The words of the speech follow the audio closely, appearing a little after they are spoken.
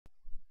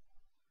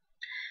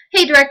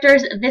Hey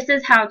directors, this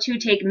is how to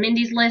take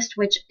Mindy's list,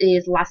 which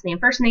is last name,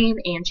 first name,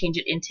 and change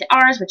it into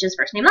ours, which is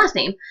first name, last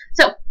name.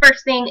 So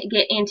first thing,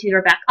 get into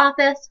your back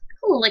office,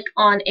 click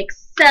on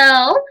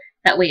Excel.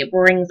 That way it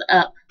brings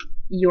up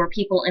your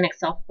people in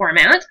Excel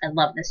format. I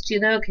love this too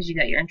though, because you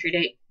got your entry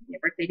date, your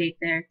birthday date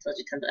there, tells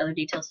you tons of other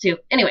details too.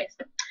 Anyways,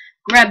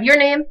 grab your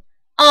name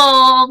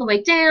all the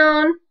way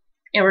down,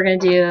 and we're going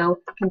to do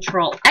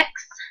Control X,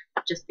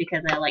 just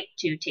because I like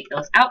to take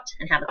those out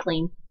and have a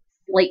clean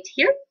slate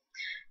here.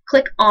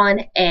 Click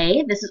on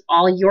A. This is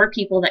all your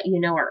people that you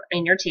know are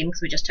in your team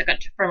because we just took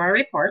it from our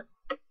report.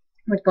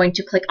 We're going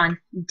to click on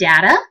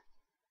Data,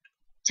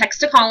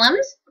 Text to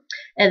Columns,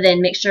 and then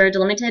make sure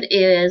Delimited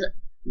is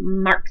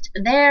marked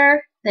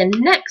there. Then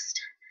Next,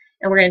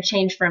 and we're going to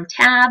change from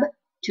Tab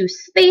to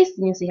Space.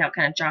 And you can see how it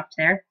kind of dropped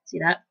there. See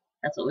that?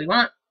 That's what we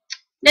want.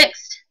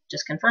 Next,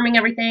 just confirming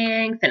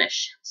everything.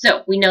 Finish.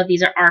 So we know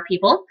these are our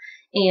people,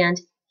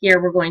 and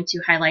here we're going to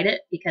highlight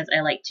it because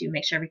I like to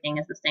make sure everything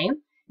is the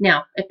same.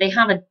 Now, if they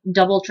have a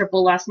double,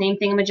 triple last name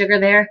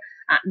thingamajigger there,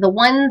 the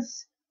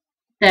ones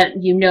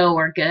that you know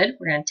are good,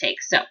 we're going to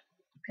take. So,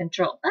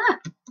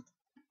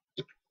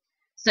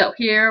 So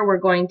here we're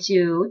going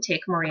to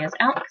take Maria's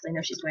out because I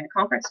know she's going to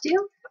conference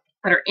too.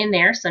 Put her in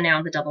there, so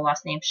now the double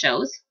last name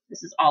shows.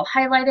 This is all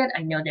highlighted.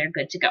 I know they're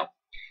good to go.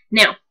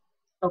 Now,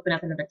 open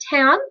up another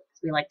tab.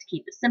 We like to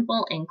keep it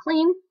simple and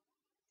clean.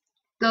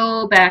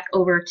 Go back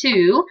over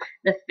to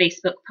the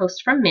Facebook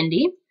post from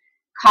Mindy.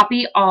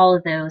 Copy all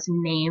of those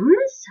names.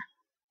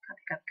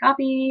 Copy, copy,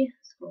 copy.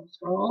 Scroll,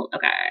 scroll.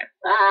 Okay.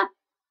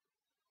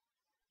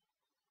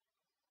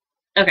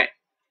 Okay.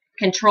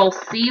 Control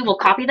C will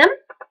copy them.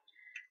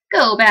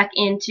 Go back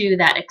into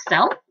that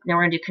Excel. Now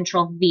we're going to do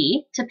Control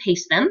V to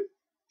paste them.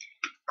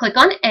 Click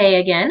on A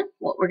again.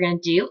 What we're going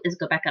to do is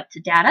go back up to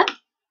Data.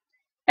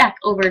 Back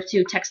over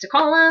to Text to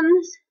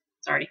Columns.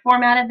 It's already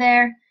formatted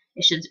there.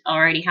 It should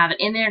already have it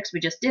in there because we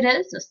just did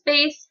it. So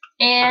space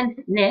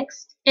and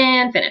next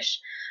and finish.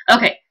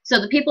 Okay,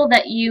 so the people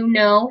that you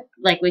know,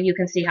 like you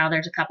can see how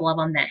there's a couple of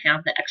them that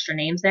have the extra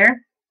names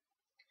there.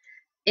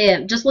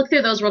 And just look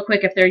through those real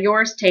quick. If they're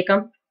yours, take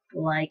them.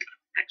 Like,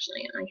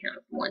 actually, I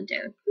have one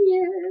down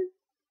here.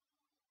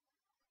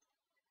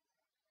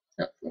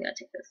 Oh, we gotta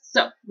take this.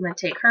 So I'm gonna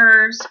take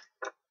hers,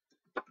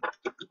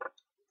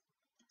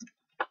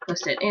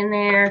 post it in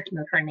there,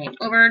 move her name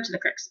over to the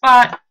correct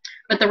spot.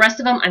 But the rest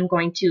of them I'm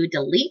going to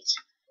delete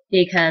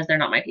because they're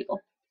not my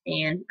people.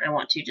 And I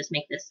want to just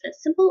make this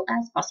as simple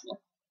as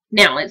possible.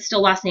 Now, it's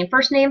still last name,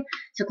 first name,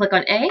 so click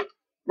on A,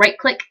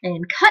 right-click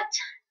and cut.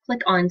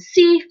 Click on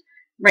C,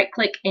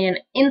 right-click and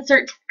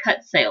insert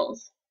cut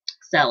cells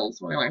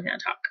when I learn how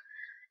to talk.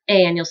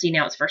 And you'll see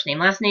now it's first name,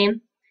 last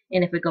name.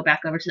 And if we go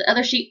back over to the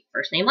other sheet,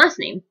 first name, last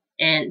name.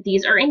 And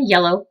these are in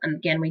yellow. And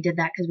again, we did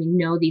that because we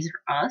know these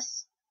are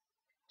us.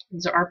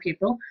 These are our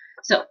people.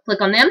 So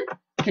click on them,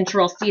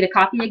 Control C to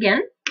copy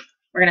again.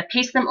 We're going to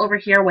paste them over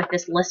here with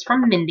this list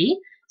from Mindy.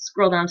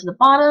 Scroll down to the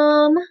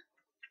bottom.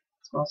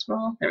 Scroll,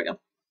 scroll. There we go.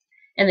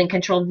 And then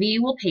Control V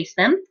will paste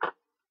them.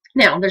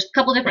 Now, there's a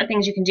couple different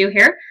things you can do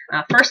here.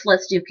 First,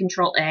 let's do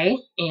Control A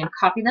and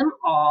copy them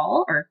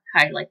all, or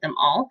highlight them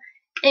all,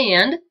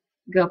 and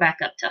go back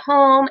up to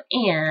Home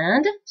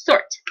and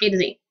sort, A to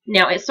Z.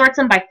 Now, it sorts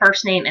them by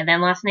first name and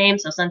then last name,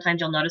 so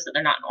sometimes you'll notice that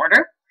they're not in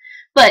order.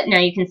 But now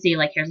you can see,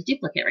 like, here's a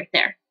duplicate right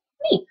there.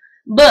 Me.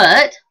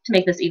 But to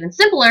make this even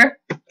simpler,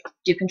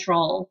 do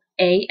Control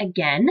A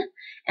again,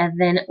 and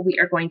then we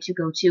are going to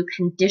go to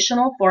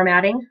conditional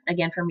formatting.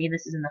 Again, for me,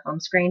 this is in the home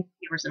screen.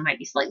 Yours it might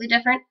be slightly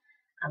different.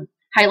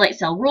 Highlight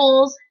cell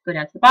rules, go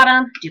down to the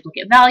bottom,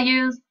 duplicate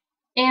values,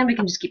 and we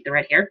can just keep the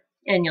red here,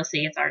 and you'll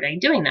see it's already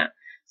doing that.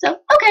 So,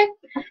 okay.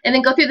 And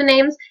then go through the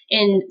names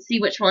and see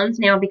which ones.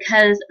 Now,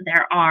 because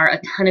there are a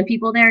ton of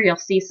people there, you'll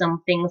see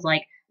some things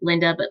like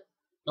Linda, but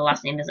the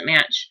last name doesn't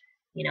match,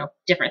 you know,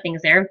 different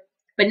things there.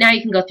 But now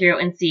you can go through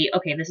and see,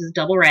 okay, this is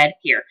double red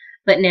here.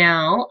 But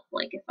now,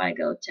 like if I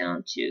go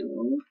down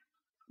to,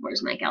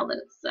 where's my gal that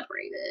it's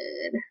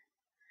separated?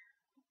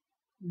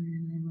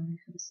 And I learned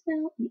how to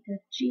spell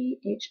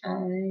E-F-G-H-I-J.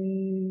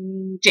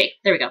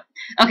 There we go.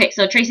 Okay,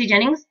 so Tracy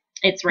Jennings,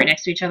 it's right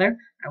next to each other.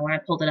 When I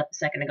pulled it up a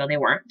second ago, they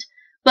weren't.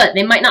 But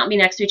they might not be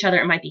next to each other.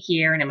 It might be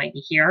here and it might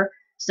be here.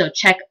 So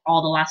check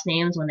all the last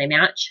names when they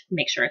match.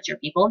 Make sure it's your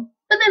people.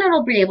 But then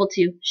it'll be able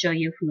to show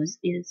you whose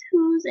is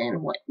whose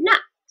and what not.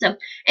 So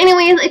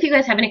anyways, if you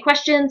guys have any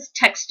questions,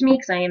 text me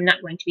because I am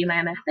not going to be my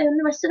MFN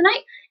the rest of the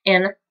night.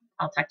 And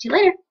I'll talk to you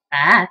later.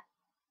 Bye.